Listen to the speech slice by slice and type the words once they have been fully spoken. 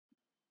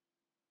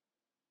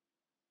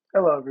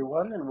Hello,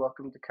 everyone, and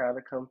welcome to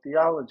Catacomb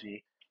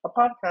Theology, a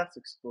podcast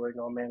exploring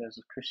all manners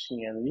of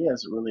Christianity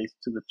as it relates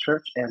to the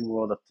church and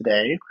world of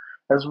today,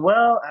 as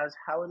well as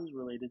how it is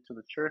related to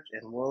the church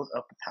and world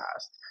of the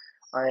past.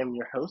 I am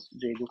your host,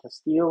 Jaden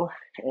Castile,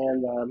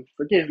 and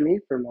forgive me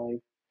for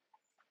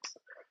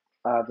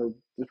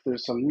if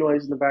there's some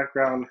noise in the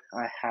background.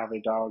 I have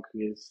a dog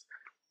who is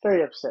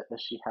very upset that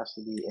she has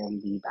to be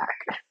in the back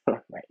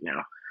right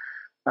now.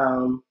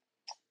 Um,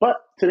 but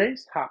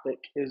today's topic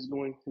is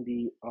going to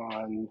be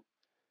on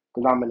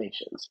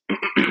denominations.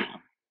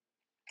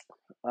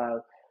 Uh,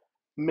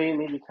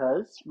 Mainly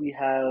because we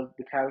have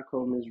the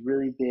catacomb is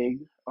really big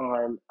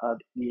on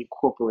the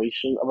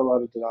incorporation of a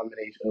lot of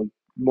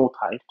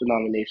multi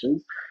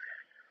denominations.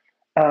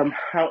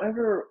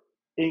 However,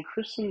 in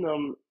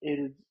Christendom, it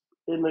is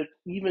in the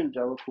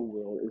evangelical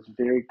world, it's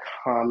very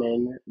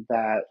common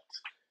that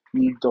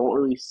you don't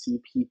really see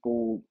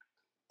people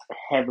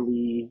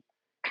heavily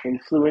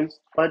influenced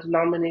by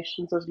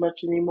denominations as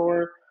much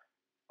anymore.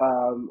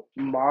 In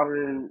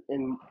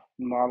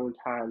modern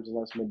times,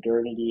 and as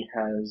modernity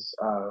has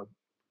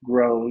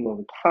grown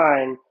over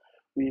time,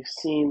 we've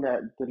seen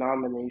that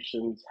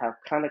denominations have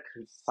kind of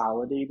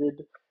consolidated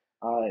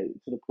to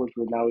the point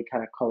where now we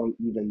kind of call them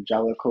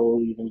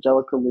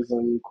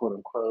evangelicalism, quote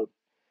unquote.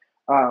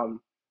 Um,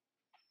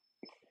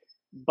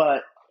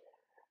 but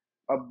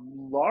a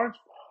large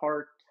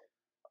part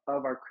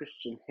of our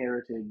Christian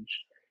heritage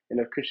and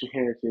of Christian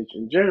heritage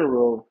in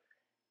general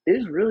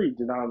is really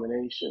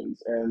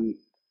denominations. And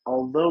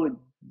although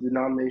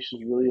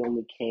denominations really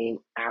only came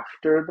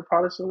after the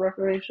Protestant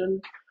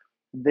Reformation,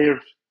 they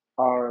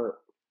are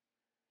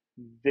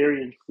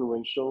very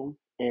influential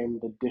in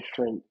the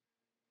different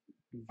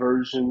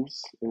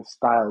versions and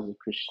styles of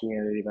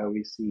Christianity that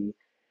we see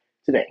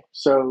today.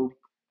 So,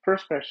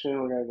 first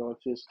question we're going to go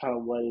into is kind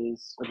of what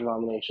is a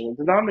denomination? A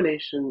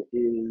denomination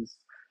is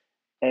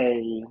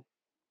a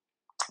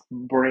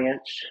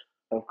branch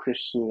of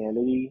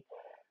Christianity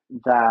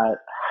that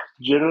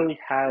generally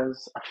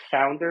has a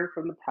founder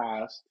from the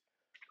past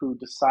who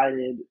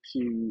decided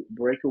to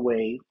break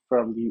away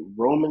from the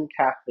Roman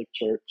Catholic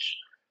Church,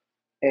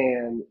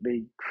 and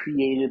they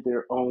created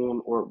their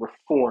own, or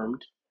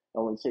reformed. I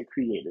wouldn't say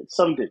created.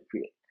 Some did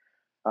create.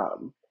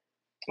 Um,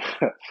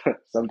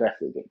 some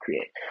definitely did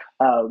create.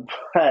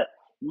 But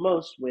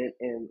most went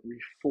and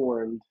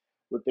reformed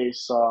what they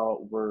saw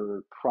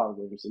were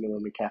problems in the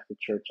Roman Catholic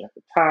Church at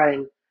the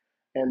time,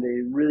 and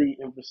they really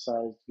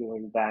emphasized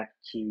going back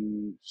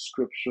to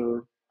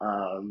scripture,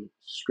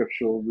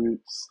 scriptural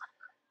roots,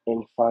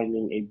 and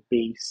finding a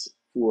base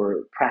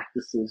for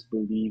practices,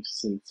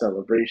 beliefs, and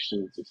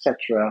celebrations,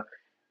 etc.,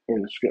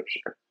 in the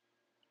scripture.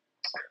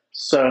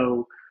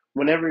 So,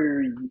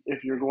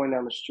 if you're going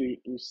down the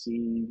street, you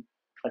see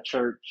a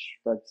church,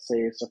 let's say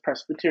it's a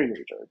Presbyterian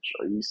church,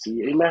 or you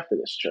see a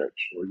Methodist church,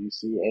 or you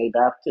see a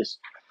Baptist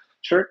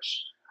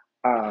church,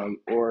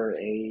 or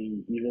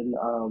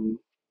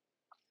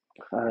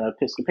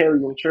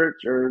Episcopalian church,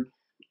 or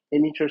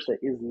any church that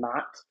is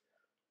not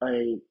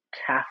a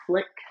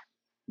Catholic,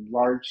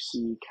 large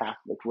C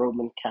Catholic,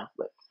 Roman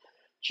Catholic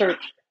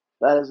church,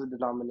 that is a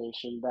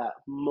denomination that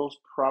most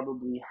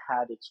probably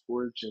had its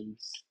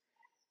origins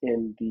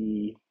in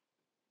the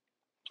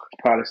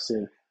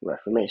Protestant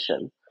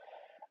Reformation.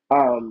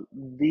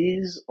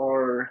 These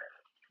are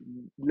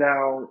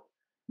now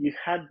you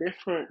have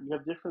different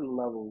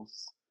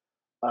levels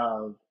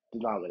of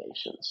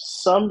denominations.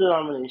 Some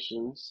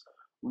denominations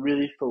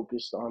really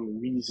focused on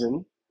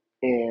reason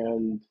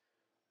and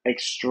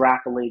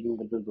extrapolating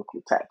the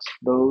biblical text.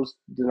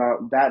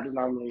 That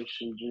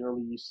denomination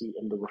generally you see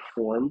in the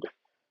Reformed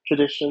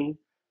tradition,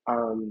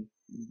 um,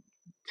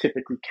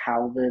 typically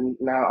Calvin.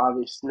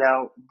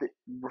 Now the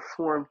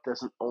Reformed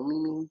doesn't only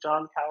mean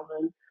John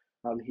Calvin.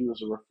 He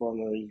was a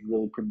reformer. He's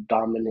really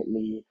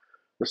predominantly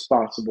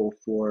responsible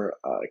for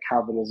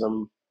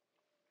Calvinism,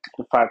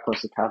 the five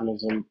points of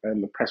Calvinism,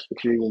 and the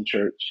Presbyterian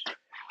Church.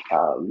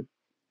 Um,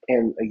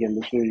 and again,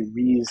 this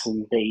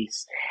very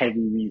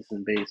heavy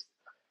reason based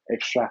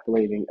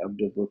extrapolating of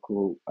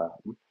biblical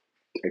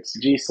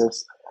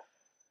exegesis.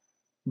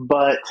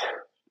 But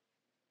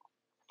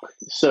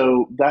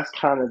so that's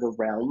kind of the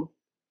realm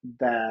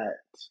that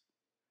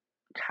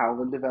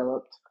Calvin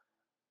developed.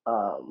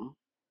 Um,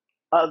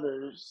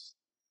 others,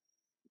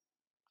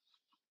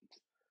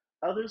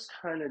 others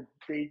kind of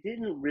they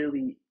didn't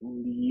really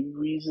leave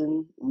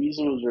reason.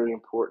 Reason was very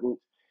important,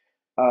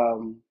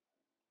 um,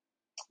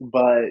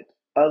 but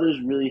others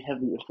really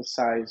heavily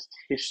emphasized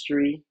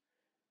history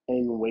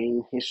and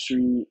weighing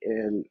history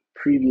and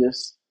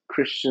previous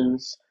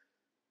Christians'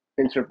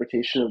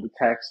 interpretation of the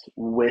text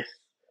with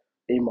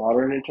a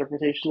modern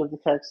interpretation of the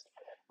text.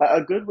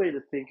 A good way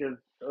to think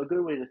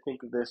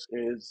of this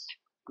is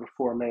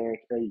for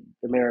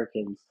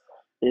Americans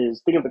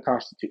is think of the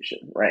Constitution,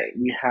 right?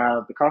 We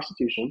have the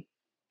Constitution,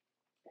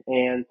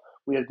 and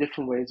we have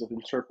different ways of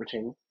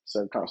interpreting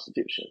said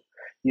Constitution.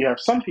 You have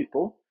some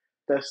people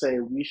that say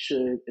we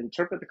should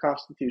interpret the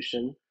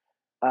Constitution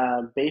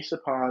based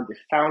upon the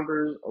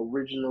founders'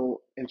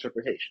 original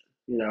interpretation.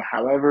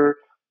 However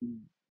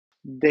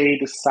they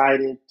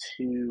decided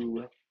to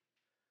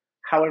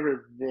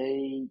However,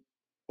 they,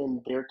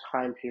 in their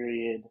time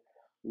period,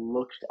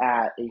 looked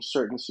at a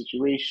certain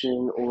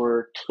situation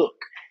or took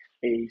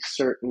a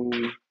certain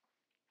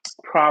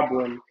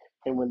problem,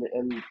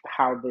 and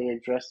how they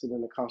addressed it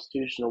in the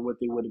Constitution or what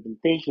they would have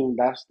been thinking,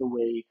 that's the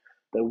way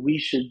that we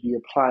should be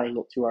applying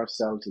it to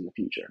ourselves in the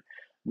future.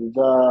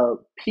 The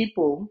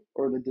people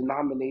or the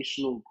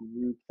denominational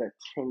group that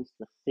tends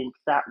to think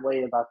that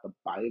way about the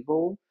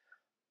Bible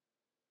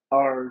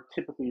are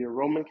typically your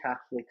Roman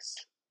Catholics,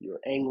 your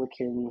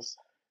Anglicans,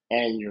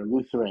 and your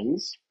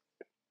Lutherans.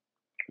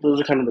 Those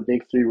are kind of the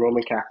big three: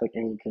 Roman Catholic,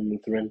 Anglican,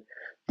 Lutheran.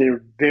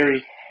 They're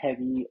very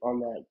heavy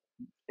on that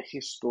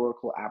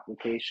historical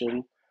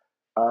application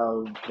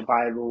of the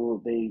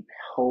Bible. They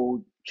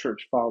hold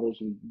church fathers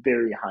in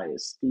very high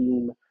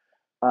esteem.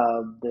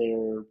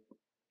 They're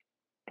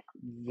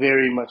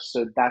very much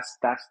so. That's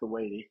the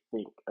way they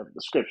think of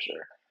the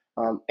scripture.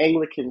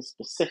 Anglicans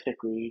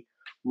specifically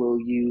will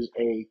use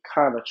a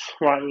kind of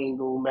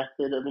triangle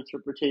method of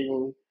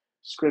interpreting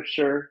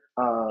scripture,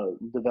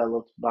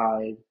 developed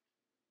by,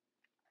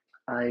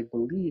 I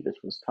believe it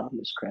was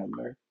Thomas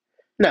Cranmer.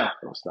 No,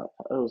 it was not.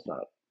 It was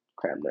not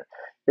Cranmer.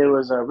 It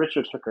was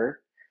Richard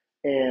Hooker,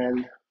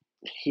 and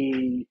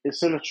he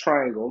is in a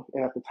triangle,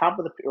 and at the top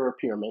of the or a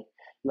pyramid,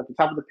 and at the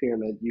top of the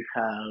pyramid you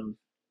have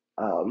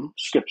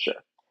scripture.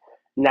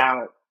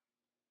 Now,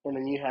 and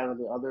then you have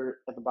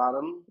at the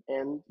bottom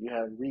end you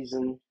have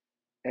reason,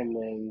 and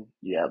then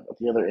you have at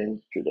the other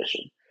end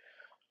tradition.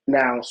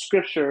 Now,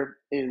 scripture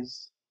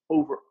is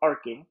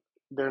overarching;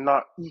 they're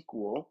not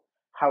equal.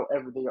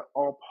 However, they are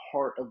all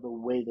part of the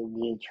way that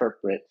we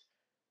interpret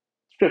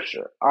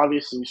scripture.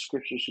 Obviously,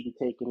 scripture should be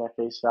taken at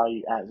face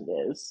value as it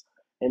is,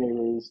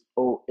 and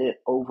it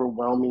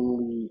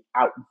overwhelmingly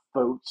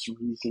outvotes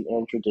reason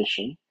and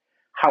tradition.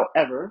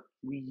 However,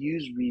 we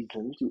use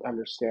reason to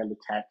understand the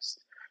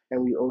text,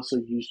 and we also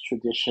use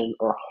tradition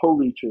or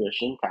holy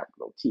tradition,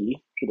 capital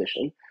T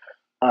tradition,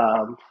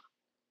 um,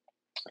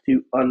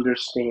 to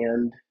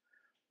understand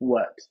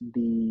what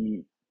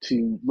the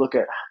to look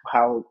at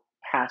how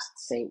past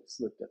saints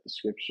looked at the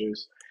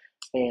scriptures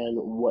and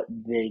what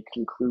they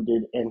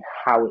concluded and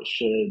how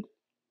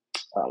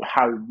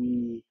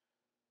we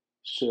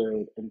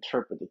should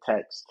interpret the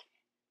text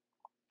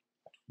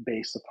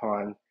based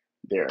upon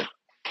their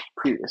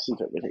previous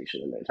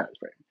interpretation in their time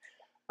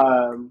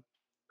frame.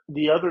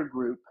 The other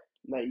group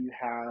that you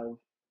have,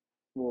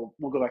 we'll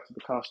go back to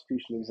the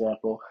Constitution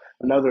example.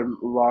 Another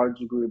large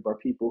group are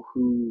people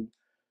who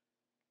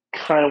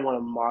kind of want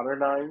to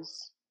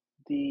modernize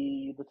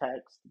the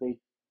text. They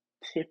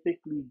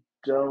typically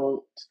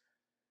don't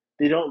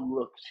they don't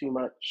look too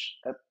much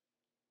at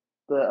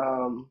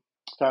the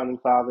founding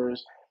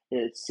fathers.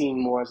 It's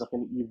seen more as like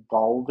an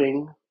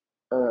evolving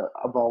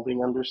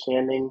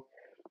understanding,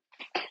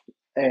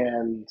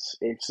 and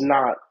it's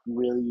not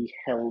really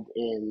held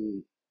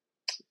in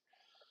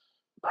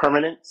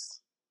permanence.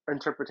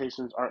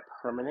 Interpretations aren't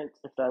permanent,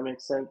 if that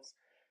makes sense.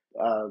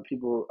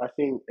 People, I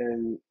think,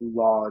 in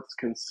law, it's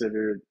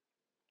considered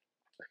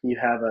you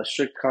have a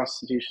strict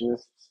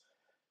constitutionists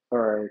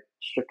or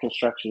strict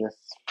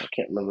constructionists. I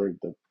can't remember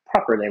the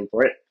proper name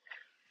for it.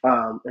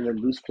 And then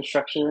loose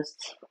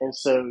constructionists. And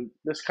so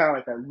this kind of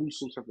like that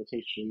loose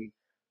interpretation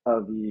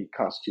of the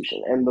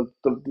Constitution. And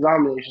the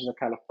denominations are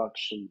kind of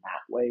function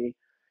that way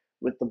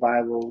with the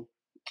Bible.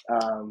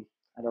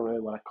 I don't really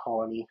want to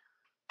call any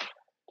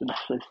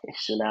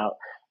denomination out.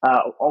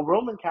 All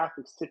Roman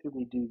Catholics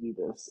typically do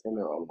this in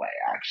their own way.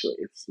 Actually,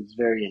 it's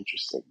very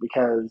interesting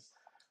because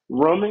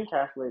Roman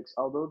Catholics,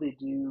 although they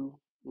do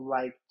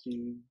like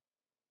to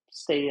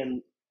stay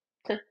in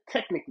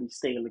technically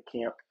stay in the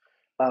camp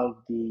of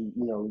the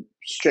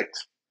strict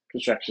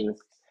constructionists,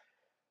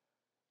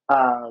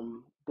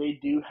 they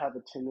do have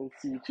a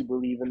tendency to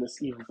believe in this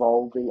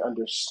evolving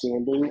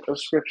understanding of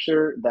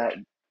Scripture, that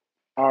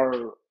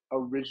our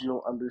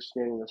original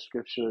understanding of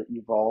Scripture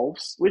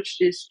evolves, which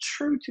is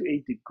true to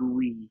a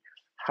degree.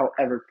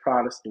 However,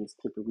 Protestants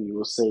typically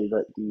will say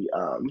that the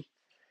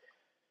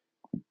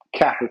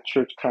Catholic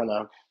Church kind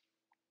of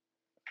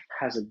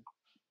has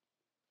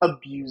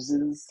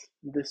abuses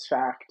this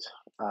fact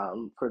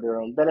for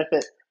their own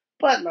benefit,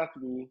 but not to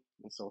be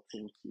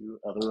insulting to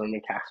other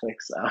Roman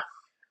Catholics.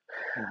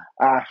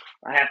 I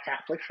have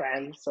Catholic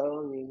friends,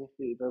 so I mean,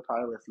 they'll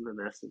probably listen to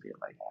this and be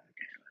like, oh,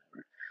 okay,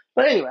 whatever.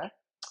 But anyway,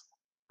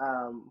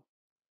 um,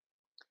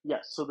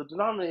 yes, so the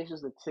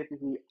denominations that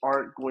typically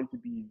aren't going to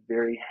be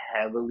very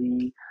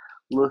heavily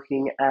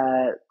looking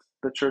at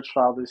the church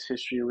fathers'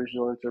 history,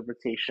 original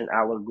interpretation,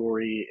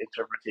 allegory,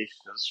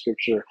 interpretation of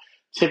scripture,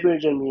 typically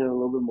going to be a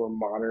little bit more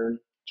modern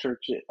church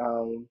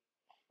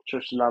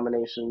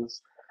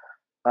denominations.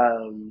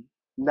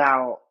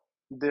 Now,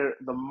 they're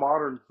the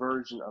modern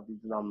version of these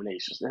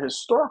denominations. The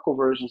historical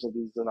versions of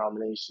these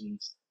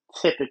denominations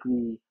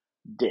typically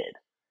did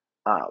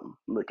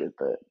look at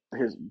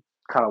his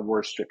kind of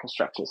worst strict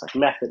constructions like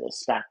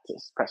Methodists,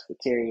 Baptists,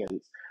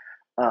 Presbyterians.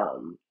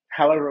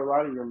 However, a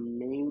lot of your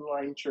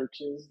mainline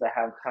churches that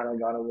have kind of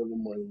gone a little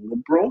more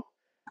liberal,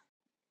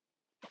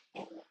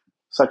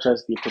 such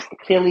as the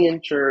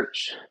Episcopalian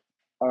Church,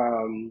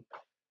 um,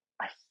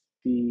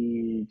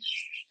 the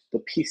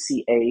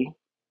PCA,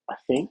 I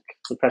think,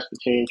 the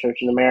Presbyterian Church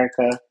in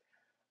America,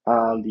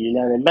 the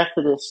United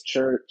Methodist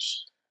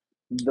Church.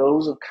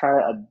 Those have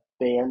kind of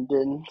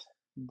abandoned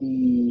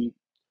the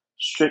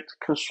strict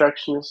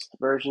constructionist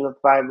version of the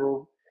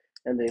Bible,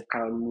 and they've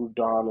kind of moved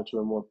on into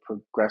a more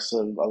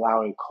progressive,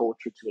 allowing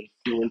culture to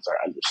influence our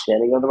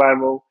understanding of the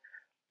Bible.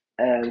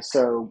 And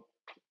so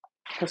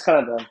that's kind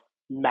of the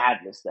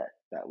madness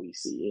that we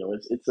see.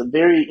 It's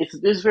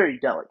very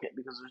delicate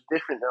because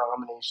there's different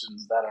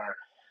denominations that are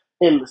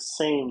in the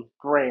same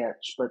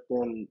branch, but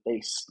then they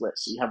split.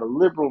 So you have a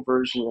liberal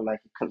version and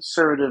like a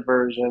conservative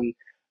version,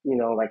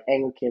 like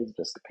Anglicans,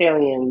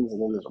 Episcopalians,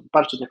 and then there's a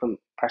bunch of different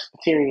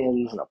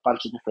Presbyterians and a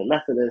bunch of different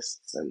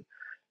Methodists, and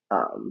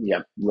you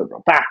have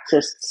liberal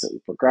Baptists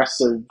and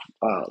progressive,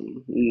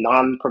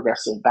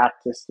 non-progressive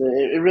Baptists.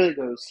 It really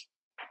goes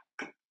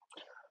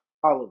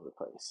all over the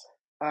place.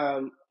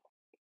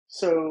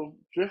 So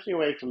drifting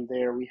away from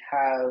there, we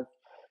have,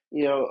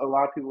 a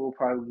lot of people will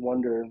probably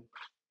wonder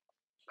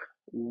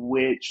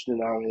which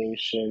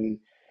denomination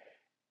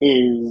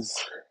is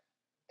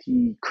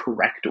the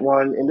correct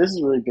one. And this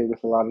is really big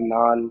with a lot of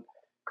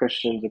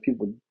non-Christians or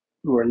people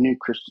who are new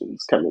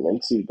Christians coming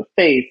into the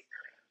faith.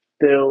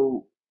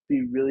 They'll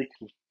be really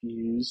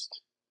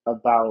confused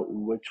about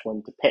which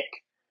one to pick.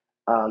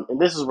 And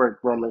this is where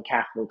Roman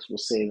Catholics will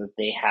say that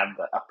they have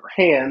the upper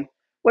hand,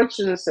 which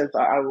in a sense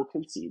I will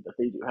concede that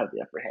they do have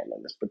the upper hand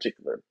on this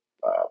particular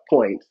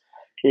point,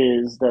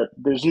 is that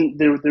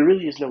there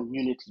really is no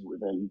unity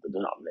within the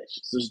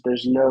denominations.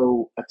 There's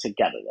no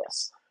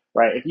togetherness,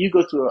 right? If you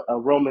go to a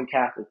Roman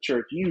Catholic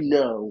church,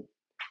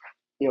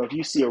 if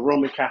you see a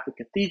Roman Catholic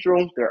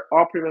cathedral, they're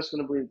all pretty much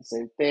going to believe the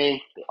same thing.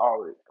 They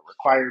all are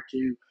required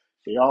to.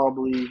 They all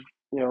believe,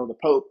 the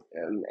Pope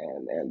and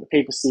the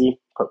papacy.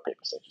 Pope,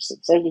 papacy, I just said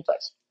the same thing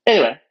twice.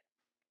 Anyway,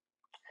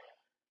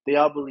 they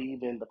all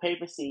believe in the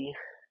papacy,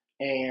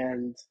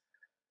 and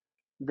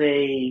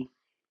they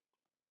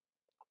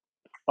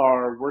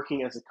are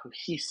working as a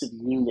cohesive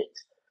unit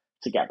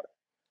together.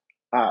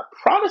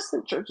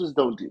 Protestant churches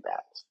don't do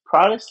that.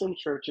 Protestant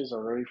churches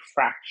are very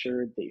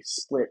fractured. They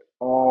split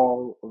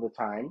all the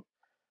time.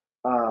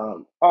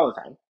 All the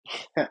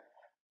time.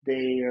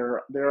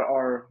 There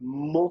are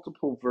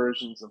multiple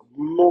versions of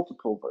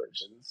multiple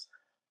versions,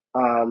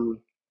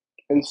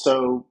 and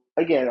so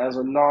again, as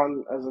a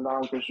non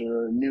Christian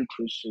or a new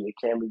Christian, it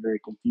can be very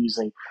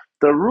confusing.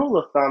 The rule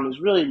of thumb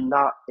is really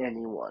not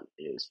anyone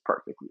is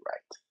perfectly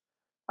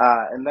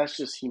right, and that's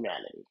just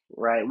humanity,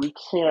 right? We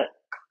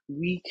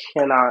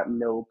cannot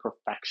know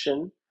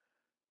perfection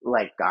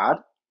like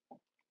God,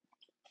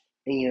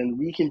 and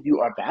we can do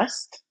our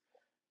best,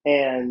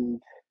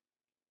 and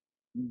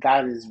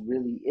that is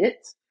really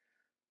it.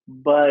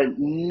 But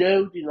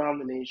no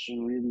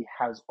denomination really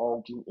has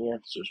all the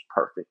answers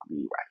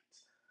perfectly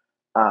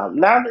right.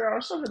 Now, there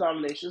are some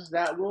denominations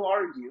that will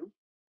argue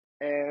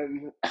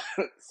and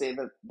say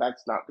that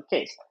that's not the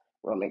case.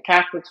 Roman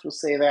Catholics will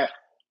say that.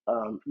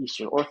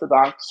 Eastern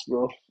Orthodox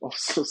will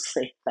also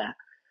say that.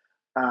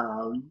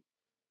 Um,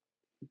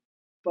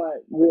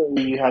 but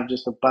really, you have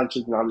just a bunch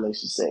of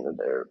denominations saying that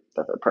they're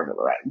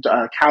perfectly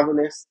right.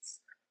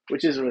 Calvinists,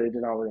 which isn't really a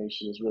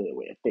denomination, is really a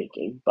way of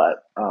thinking.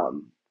 But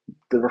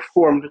the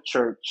Reformed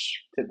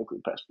Church, typically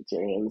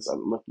Presbyterians,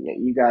 I'm looking at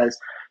you guys,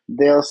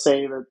 they'll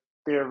say that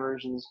their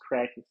version is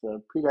correct. It's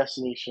a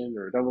predestination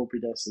or double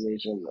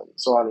predestination, and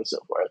so on and so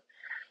forth.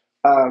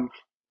 Um,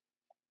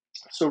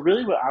 so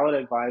really, what I would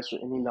advise for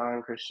any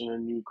non-Christian or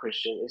new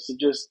Christian is to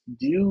just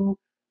do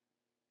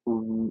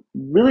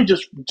really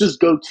just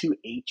go to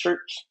a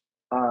church.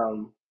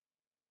 Um,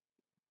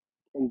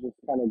 and just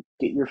kind of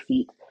get your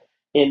feet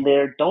in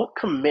there. Don't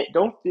commit.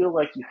 Don't feel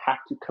like you have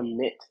to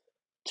commit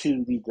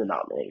to the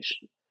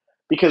denomination,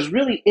 because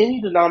really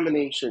any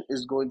denomination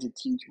is going to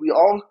teach. We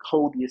all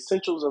hold the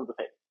essentials of the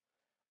faith.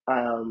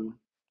 Um,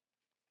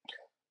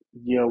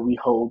 we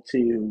hold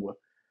to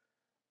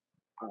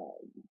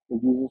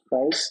Jesus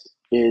Christ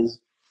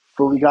is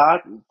fully God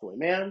and fully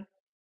man,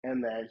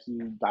 and that He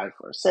died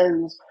for our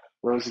sins,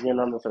 rose again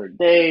on the third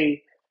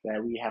day.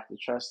 That we have to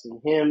trust in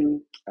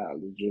Him.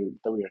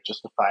 That we are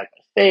justified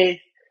by faith.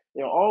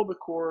 All the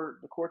core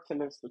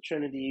tenets, the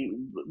Trinity.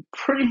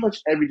 Pretty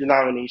much every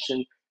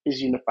denomination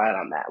is unified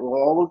on that. We'll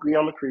all agree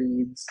on the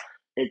creeds.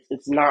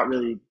 It's not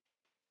really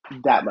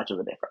that much of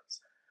a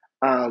difference.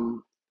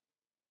 Um,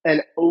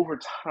 and over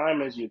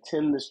time, as you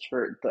attend this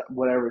church,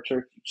 whatever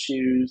church you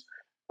choose,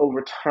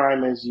 over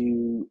time, as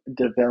you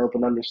develop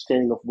an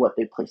understanding of what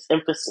they place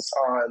emphasis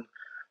on,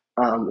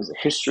 is it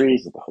history?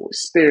 Is it the Holy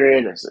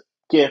Spirit? Is it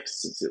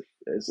gifts? Is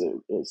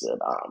it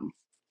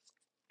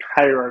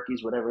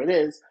hierarchies? Whatever it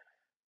is,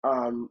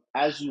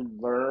 as you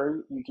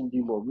learn, you can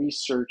do more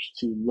research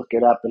to look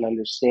it up and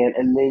understand,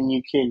 and then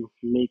you can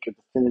make a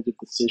definitive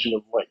decision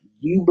of what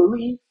you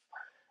believe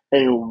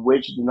and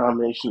which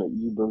denomination that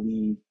you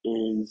believe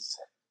is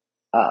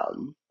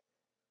um,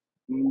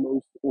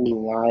 most in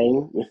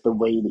line with the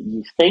way that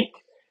you think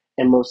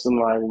and most in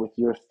line with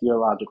your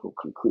theological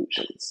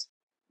conclusions.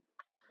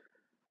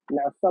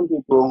 Now, some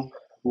people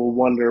will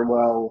wonder,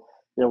 well,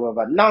 What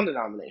about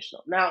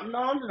non-denominational? Now,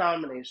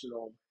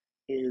 non-denominational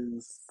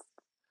is,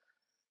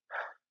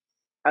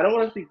 I don't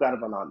want to speak bad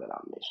about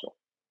non-denominational.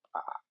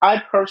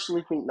 I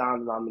personally think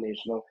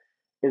non-denominational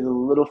is a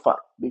little fun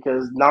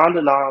because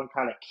non-denom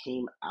kind of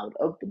came out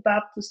of the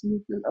Baptist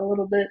movement a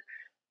little bit.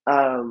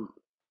 Um,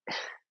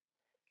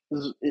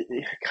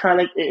 it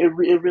kind of it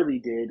really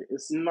did.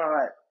 It's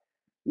not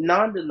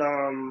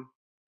non-denom.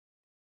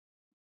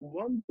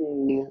 One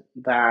thing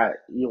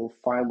that you'll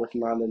find with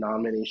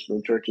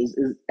non-denominational churches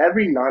is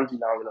every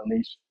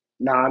non-denominal,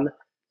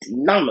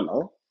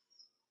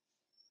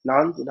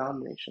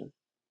 non-denomination.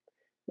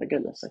 My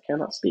goodness, I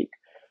cannot speak.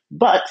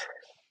 But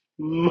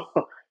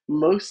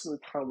most of the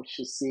time, what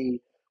you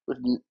see with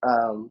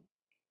a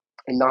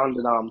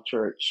non-denom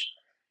church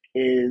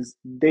is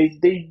they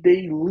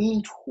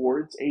lean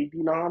towards a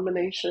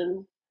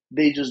denomination.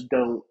 They just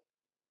don't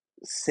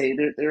say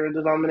that they're a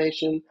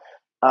denomination.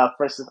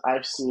 For instance,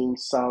 I've seen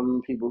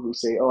some people who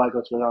say, "Oh, I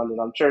go to a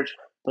non-denom church,"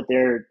 but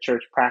their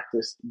church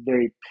practiced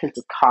very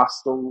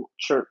Pentecostal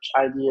church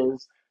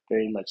ideas,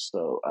 very much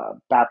so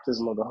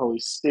baptism of the Holy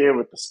Spirit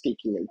with the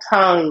speaking in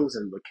tongues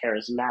and the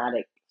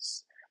charismatic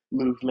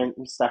movement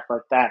and stuff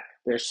like that.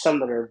 There's some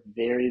that are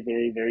very,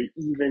 very, very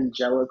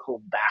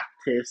evangelical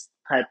Baptist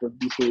type of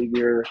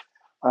behavior.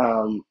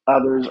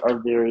 Others are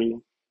very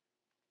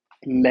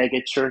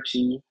mega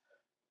churchy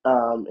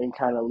and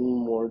kind of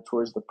lean more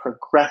towards the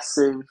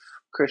progressive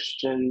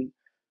Christian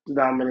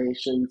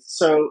denominations.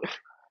 So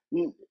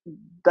mm,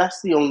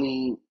 that's the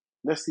only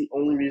that's the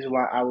only reason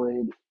why I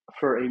would,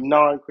 for a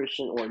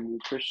non-Christian or a new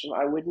Christian,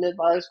 I wouldn't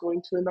advise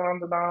going to a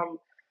non-denom,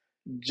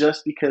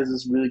 just because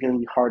it's really going to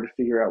be hard to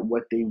figure out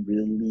what they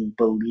really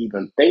believe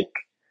and think,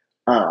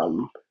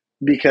 um,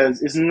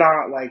 because it's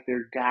not like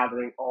they're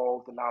gathering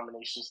all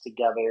denominations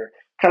together,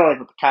 kind of like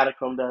what the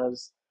Catacomb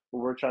does,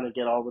 where we're trying to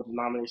get all the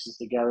denominations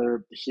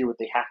together to hear what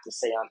they have to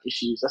say on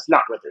issues. That's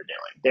not what they're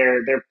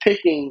doing. They're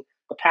picking,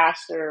 the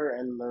pastor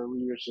and the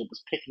leadership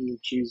is picking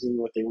and choosing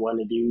what they want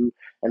to do,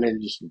 and then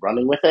just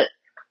running with it.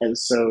 And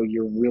so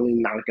you're really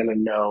not going to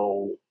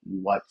know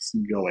what's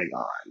going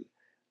on.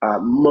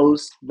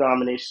 Most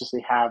denominations,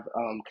 they have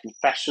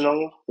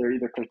confessional. They're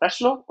either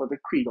confessional or they're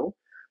creedal.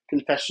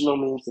 Confessional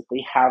means that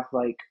they have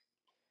like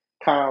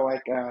kind of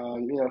like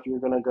if you're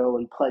gonna go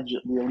and pledge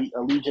the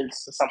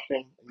allegiance to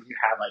something, and you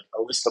have like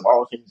a list of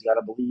all the things you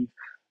gotta believe.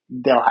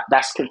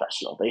 That's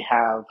confessional. They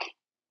have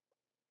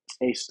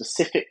a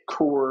specific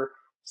core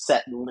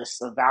set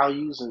list of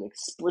values and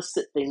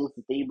explicit things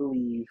that they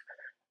believe,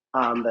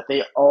 that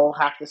they all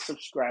have to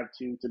subscribe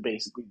to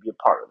basically be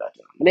a part of that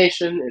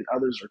denomination. And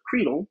others are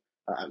creedal.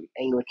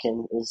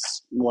 Anglican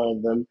is one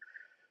of them,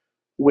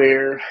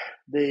 where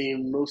they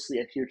mostly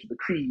adhere to the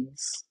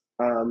creeds,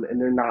 and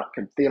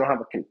they don't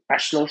have a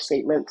confessional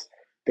statement.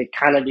 They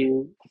kind of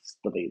do,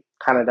 but they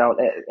kind of don't.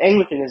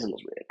 Anglicanism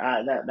is weird.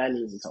 That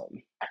needs its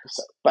own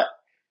episode. But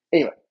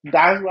anyway,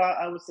 that's what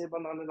I would say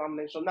about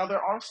non-denominational. Now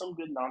there are some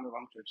good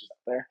non-denominational churches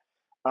out there.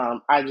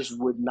 I just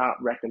would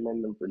not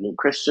recommend them for new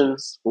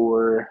Christians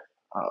or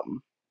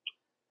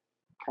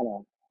kind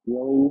of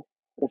growing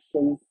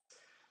Christians.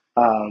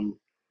 Um,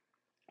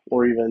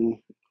 or even,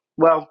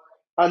 well,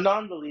 a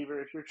non-believer,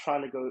 if you're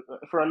trying to go,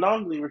 for a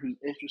non-believer who's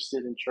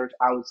interested in church,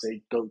 I would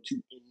say go to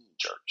any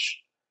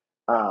church.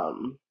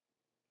 um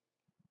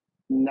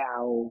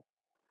Now,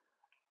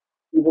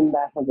 even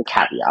that has a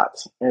caveat,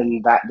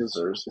 and that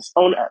deserves its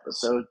own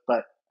episode,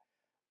 but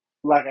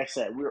like I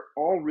said, we're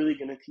all really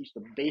going to teach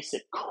the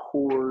basic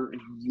core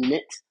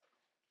unit.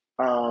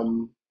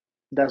 um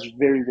that's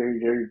very, very,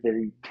 very,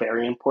 very,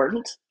 very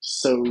important.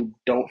 So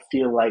don't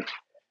feel like,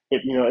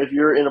 if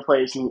you're in a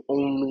place and the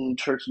only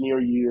church near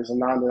you is a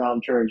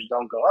non-denom church,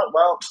 don't go, oh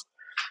well,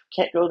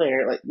 can't go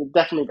there. Like,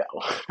 definitely go.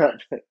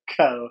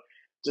 Go.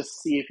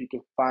 Just see if you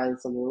can find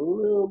something a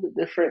little bit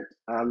different.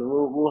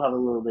 We'll have a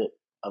little bit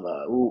of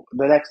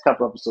the next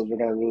couple episodes. We're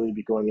going to really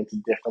be going into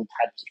different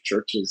types of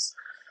churches,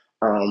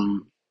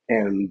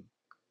 and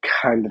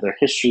kind of their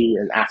history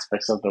and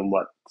aspects of them,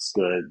 what's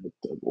good, what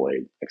to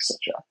avoid,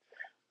 etc.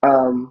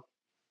 Um,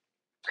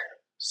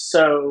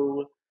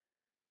 so,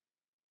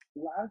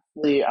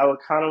 lastly, I would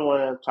kind of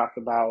want to talk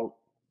about,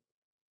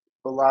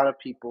 a lot of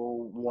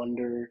people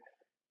wonder,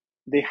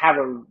 they have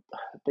a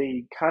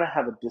they kind of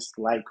have a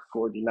dislike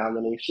for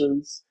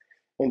denominations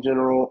in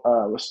general,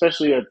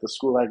 especially at the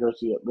school I go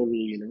to at Liberty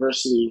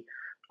University.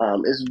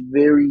 Is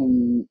very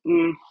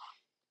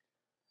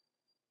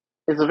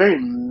It's a very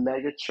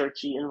mega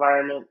churchy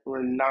environment.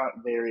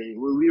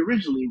 We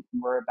originally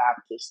were a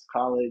Baptist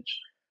college.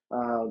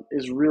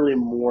 Is really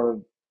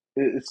more,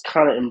 it's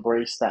kind of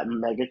embraced that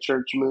mega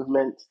church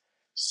movement.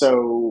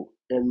 So,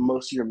 and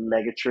most of your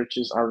mega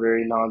churches are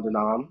very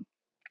non-denom.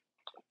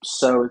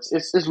 So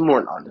it's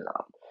more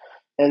non-denom.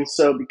 And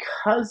so,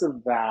 because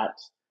of that,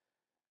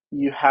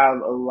 you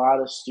have a lot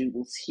of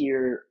students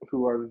here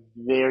who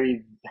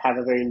have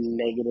a very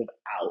negative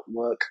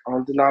outlook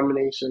on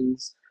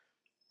denominations.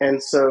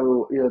 And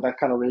so, that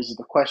kind of raises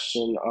the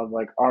question of,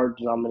 like, are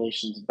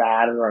denominations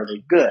bad or are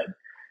they good?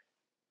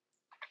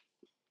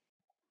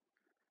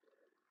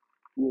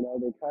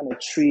 They kind of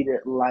treat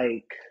it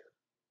like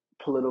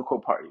political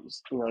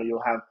parties.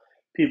 You'll have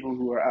people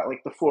who are at,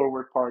 like, the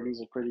Forward Party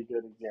is a pretty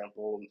good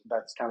example.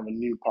 That's kind of a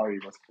new party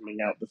that's coming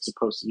out that's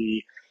supposed to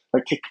be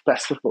like take the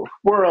best of both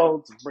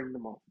worlds and bring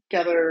them all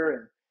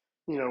together.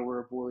 And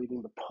we're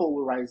avoiding the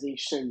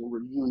polarization. We're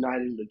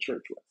uniting the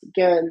church once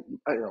again.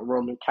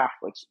 Roman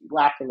Catholics are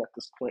laughing at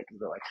this point because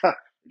they're like, huh,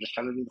 we're just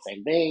trying to do the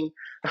same thing.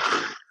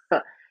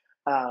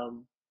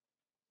 um,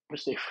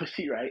 which they would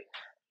be right.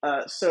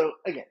 So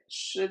again,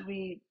 should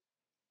we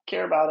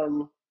care about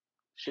them?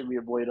 Should we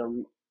avoid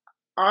them?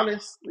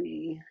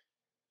 Honestly,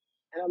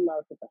 and I'm not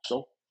a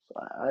professional, so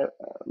I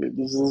mean,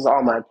 this is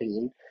all my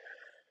opinion.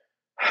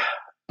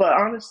 But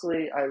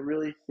honestly, I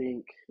really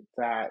think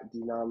that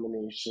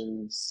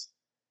denominations,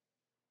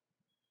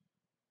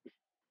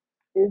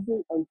 is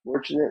it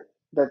unfortunate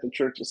that the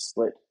church is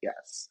split?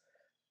 Yes.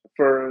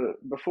 For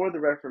before the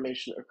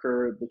Reformation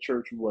occurred, the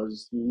church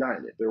was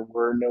united. There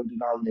were no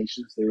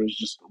denominations. There was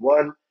just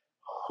one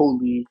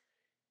holy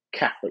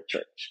Catholic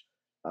Church.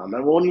 I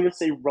won't even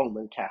say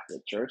Roman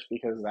Catholic Church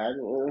because I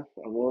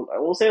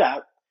won't say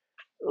that.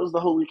 It was the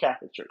Holy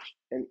Catholic Church,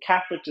 and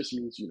Catholic just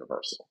means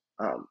universal.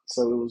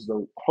 So it was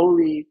the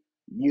Holy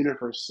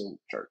Universal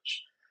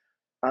Church.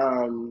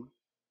 Um,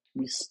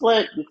 we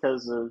split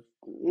because of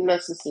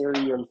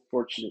necessary,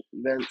 unfortunate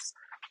events,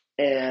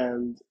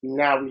 and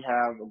now we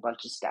have a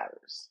bunch of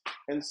scatters.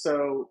 And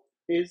so,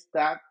 is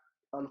that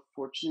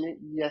unfortunate?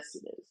 Yes,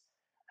 it is.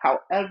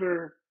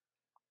 However,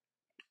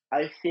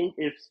 I think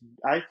it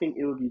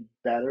would be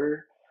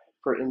better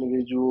for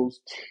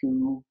individuals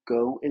to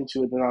go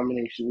into a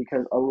denomination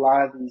because a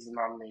lot of these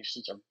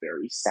denominations are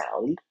very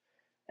sound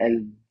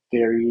and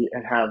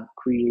have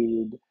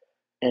created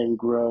and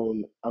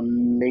grown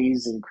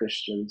amazing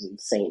Christians and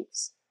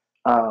saints.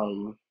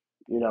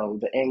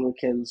 The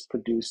Anglicans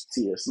produced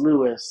C.S.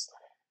 Lewis.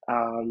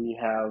 You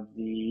have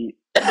the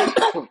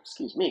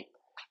excuse me.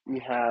 You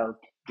have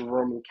the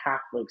Roman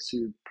Catholics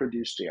who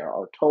produced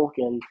J.R.R.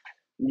 Tolkien.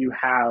 You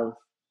have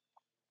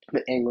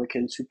the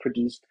Anglicans who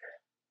produced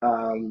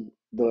the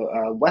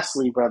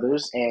Wesley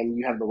brothers, and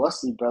you have the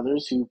Wesley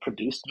brothers who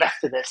produced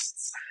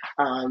Methodists.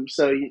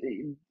 So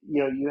you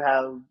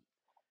have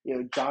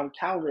John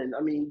Calvin.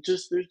 I mean,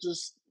 there's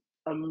just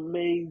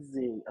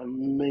amazing,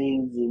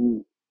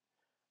 amazing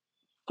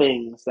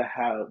things that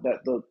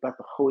the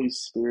Holy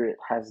Spirit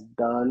has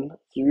done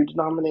through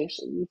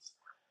denominations.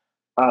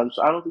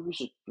 So I don't think we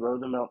should throw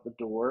them out the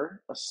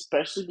door,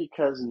 especially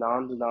because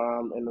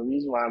non-denom. And the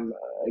reason why I'm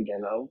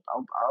again,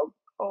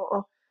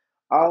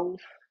 I'll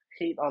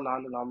hate on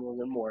non-denom a little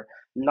bit more.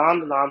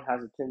 Non-denom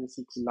has a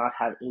tendency to not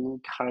have any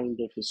kind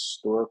of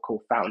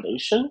historical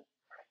foundation,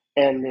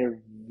 and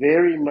they're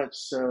very much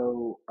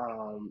so.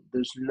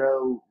 There's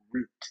no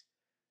root,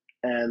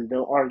 and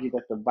they'll argue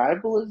that the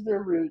Bible is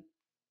their root,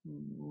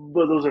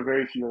 but those are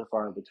very few and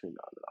far in between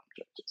non-denom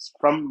churches,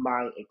 from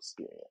my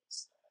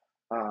experience.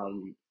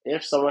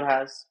 If someone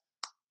has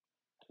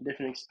a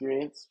different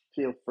experience,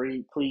 feel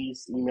free,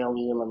 please email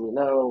me and let me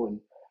know, and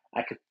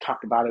I could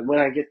talk about it when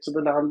I get to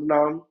the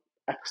non-denom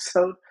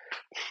episode.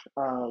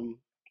 Um,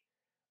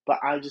 but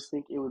I just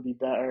think it would be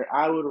better.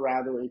 I would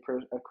rather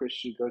a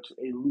Christian go to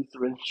a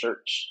Lutheran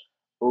church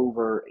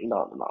over a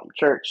non-denom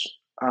church,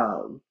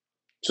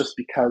 just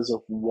because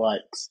of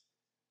what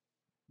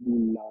the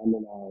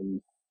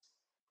non-denom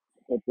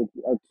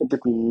are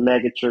typically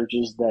mega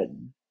churches that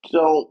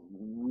don't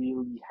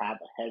really have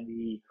a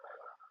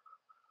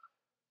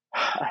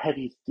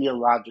heavy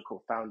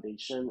theological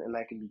foundation, and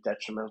that can be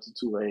detrimental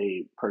to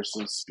a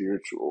person's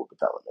spiritual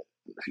development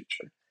in the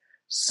future.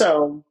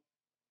 So,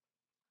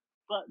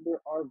 but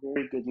there are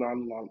very good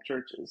non-denom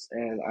churches,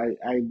 and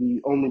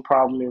the only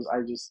problem is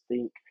I just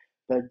think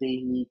that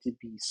they need to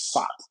be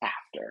sought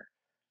after,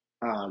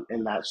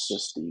 and that's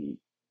the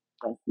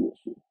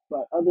issue.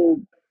 But other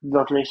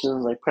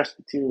denominations like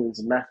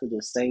Presbyterians,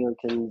 Methodists,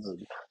 Anglicans,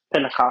 and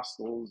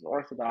Pentecostals,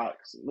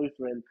 Orthodox, and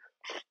Lutheran,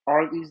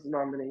 are these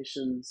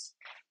denominations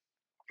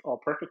all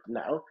perfect?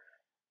 No.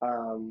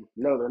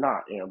 No, they're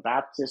not.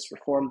 Baptists,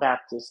 Reformed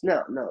Baptists,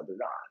 no, they're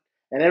not.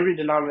 And every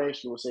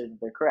denomination will say that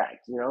they're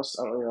correct.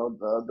 So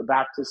the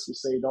Baptists will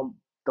say don't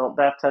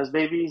baptize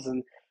babies,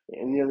 and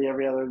nearly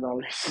every other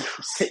denomination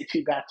will say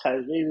do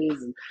baptize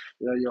babies, and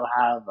you'll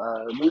have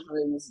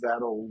Lutherans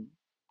that'll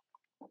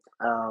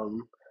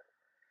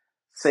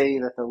say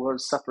that the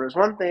Lord's Supper is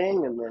one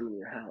thing, and then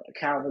you have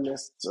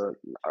Calvinists or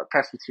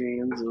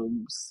Presbyterians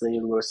who say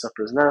the Lord's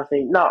Supper is another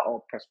thing. Not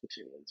all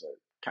Presbyterians are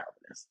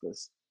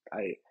Calvinists.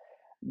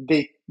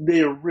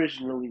 They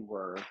originally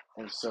were,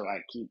 and so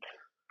I keep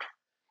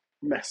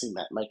messing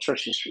that. My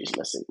church history is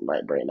messing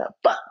my brain up.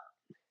 But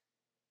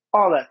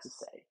all that to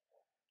say,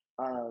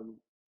 um,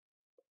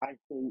 I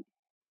think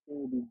it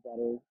would be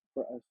better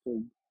for us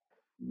to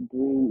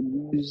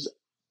use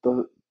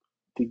the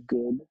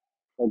good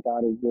that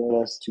God has given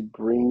us to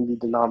bring the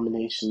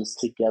denominations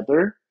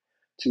together,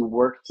 to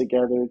work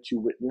together, to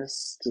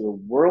witness to the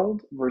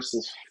world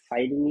versus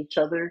fighting each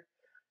other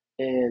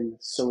and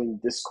sowing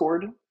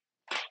discord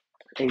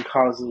and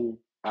causing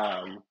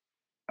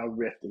a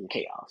rift and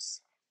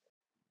chaos.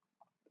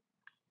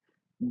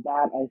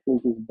 that I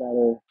think is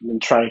better than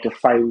trying to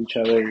fight each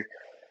other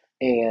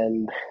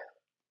and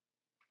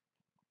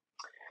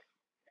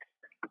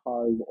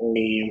cause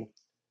a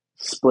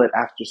split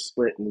after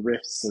split and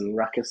rifts and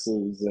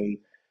ruckuses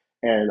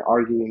and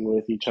arguing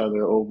with each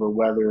other over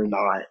whether or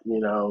not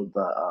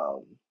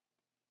the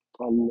on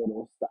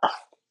little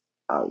stuff.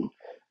 Um,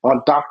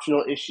 on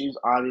doctrinal issues,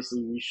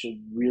 obviously, we should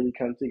really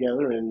come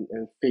together and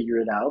figure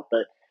it out.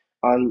 But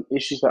on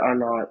issues that are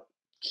not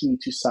key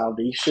to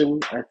salvation,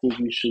 I think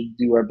we should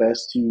do our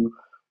best to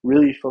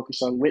really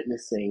focus on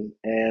witnessing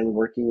and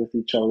working with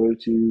each other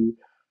to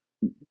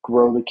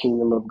grow the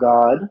kingdom of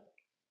God.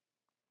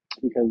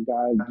 Because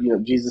God,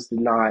 Jesus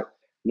did not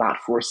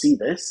foresee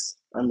this.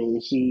 I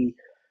mean,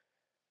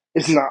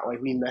 it's not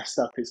like we messed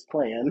up his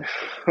plan.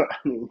 I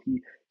mean,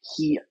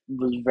 he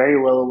was very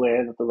well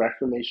aware that the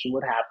Reformation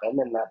would happen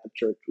and that the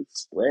church would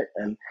split,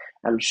 and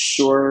I'm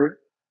sure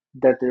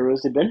that there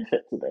was a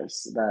benefit to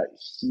this that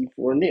he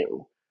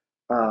foreknew.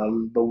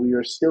 But we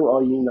are still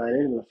all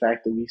united in the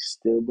fact that we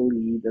still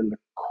believe in the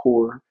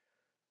core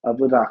of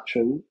the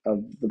doctrine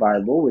of the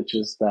Bible, which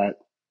is that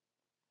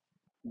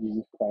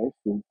Jesus Christ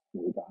is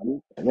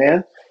God and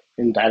man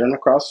and died on the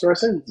cross for our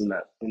sins, and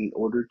that in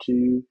order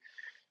to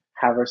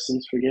have our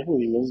sins forgiven,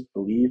 we must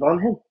believe on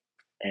him.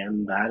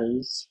 And that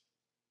is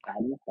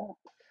that.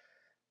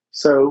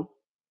 So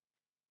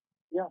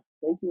yeah,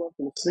 thank you all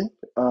for listening.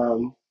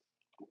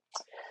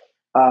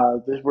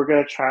 We're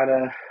gonna try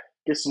to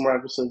get some more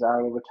episodes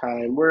out over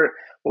time. We're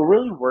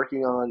really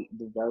working on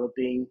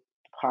developing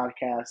the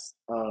podcast,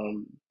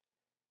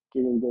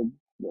 getting good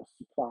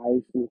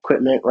supplies and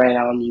equipment. Right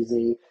now, I'm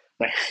using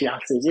my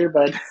fiance's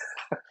earbud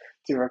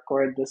to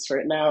record this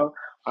right now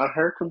on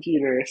her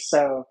computer.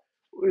 So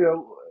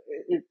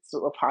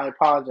I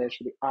apologize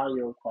for the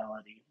audio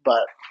quality,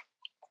 but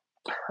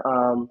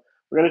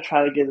we're gonna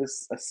try to get a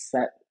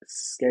set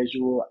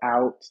schedule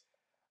out.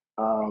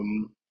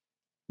 Um,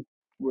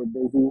 we're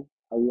busy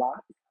a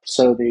lot,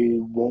 so they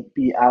won't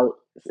be out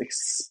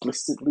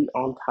explicitly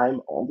on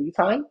time all the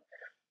time.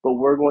 But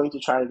we're going to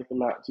try to get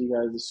them out to you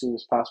guys as soon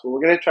as possible.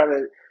 We're gonna try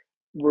to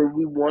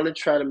we want to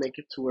try to make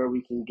it to where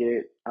we can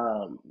get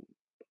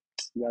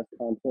you guys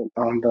content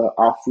on the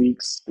off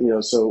weeks.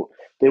 So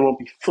they won't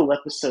be full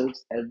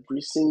episodes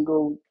every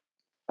single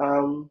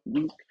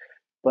week,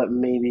 but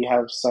maybe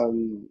have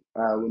some.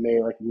 We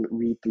may like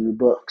read through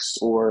books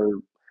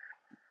or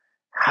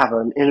have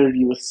an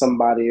interview with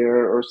somebody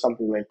or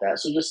something like that.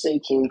 So just stay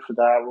tuned for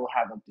that. We'll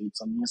have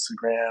updates on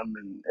Instagram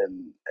and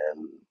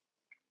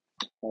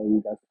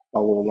you guys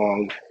follow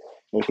along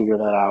and figure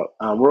that out.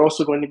 We're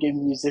also going to give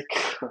music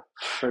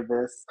for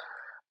this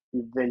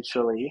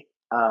eventually.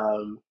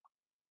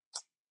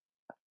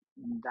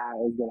 That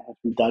is going to have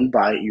to be done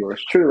by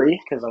yours truly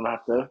because I'm going to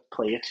have to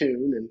play a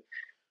tune and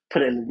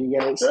put it in the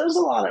beginning. So there's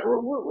a lot of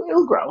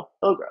it'll grow,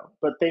 it'll grow.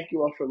 But thank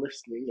you all for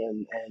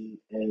listening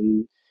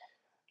and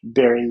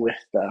bearing with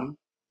the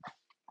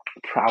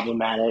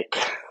problematic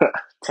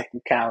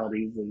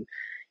technicalities and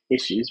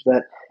issues.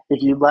 But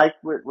if you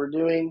like what we're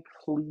doing,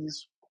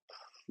 please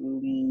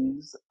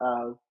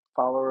follow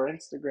our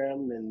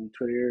Instagram and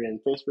Twitter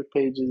and Facebook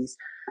pages.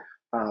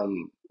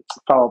 Um,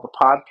 Follow the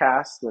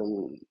podcast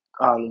and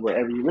on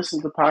wherever you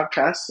listen to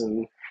podcasts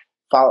and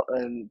follow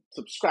and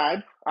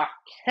subscribe. I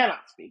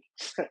cannot speak.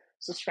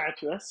 Subscribe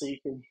to us so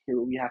you can hear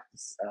what we have to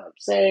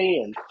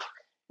say, and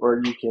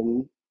or you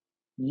can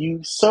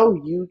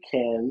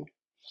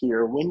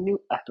hear when new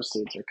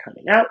episodes are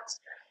coming out.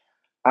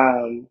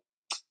 Um,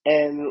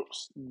 and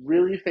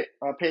really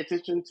pay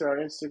attention to our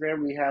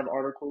Instagram. We have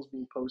articles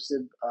being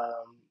posted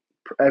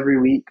every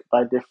week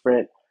by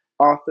different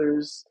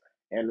authors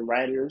and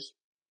writers.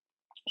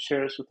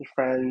 Share us with your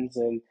friends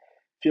and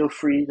feel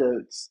free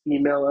to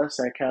email us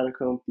at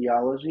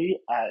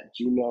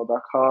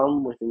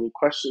catacombetheology@gmail.com with any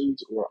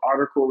questions or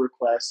article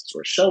requests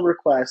or show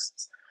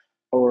requests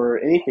or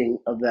anything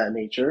of that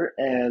nature,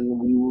 and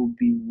we will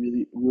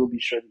be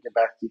sure to get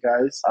back to you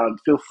guys.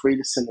 Feel free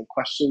to send in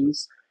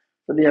questions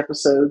for the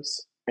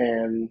episodes,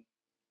 and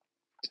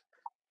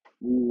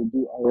we will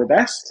do our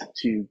best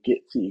to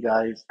get to you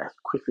guys as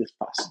quickly as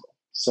possible.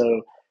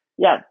 So,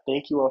 yeah,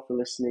 thank you all for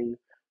listening.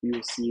 We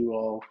will see you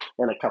all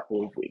in a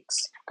couple of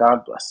weeks.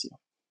 God bless you.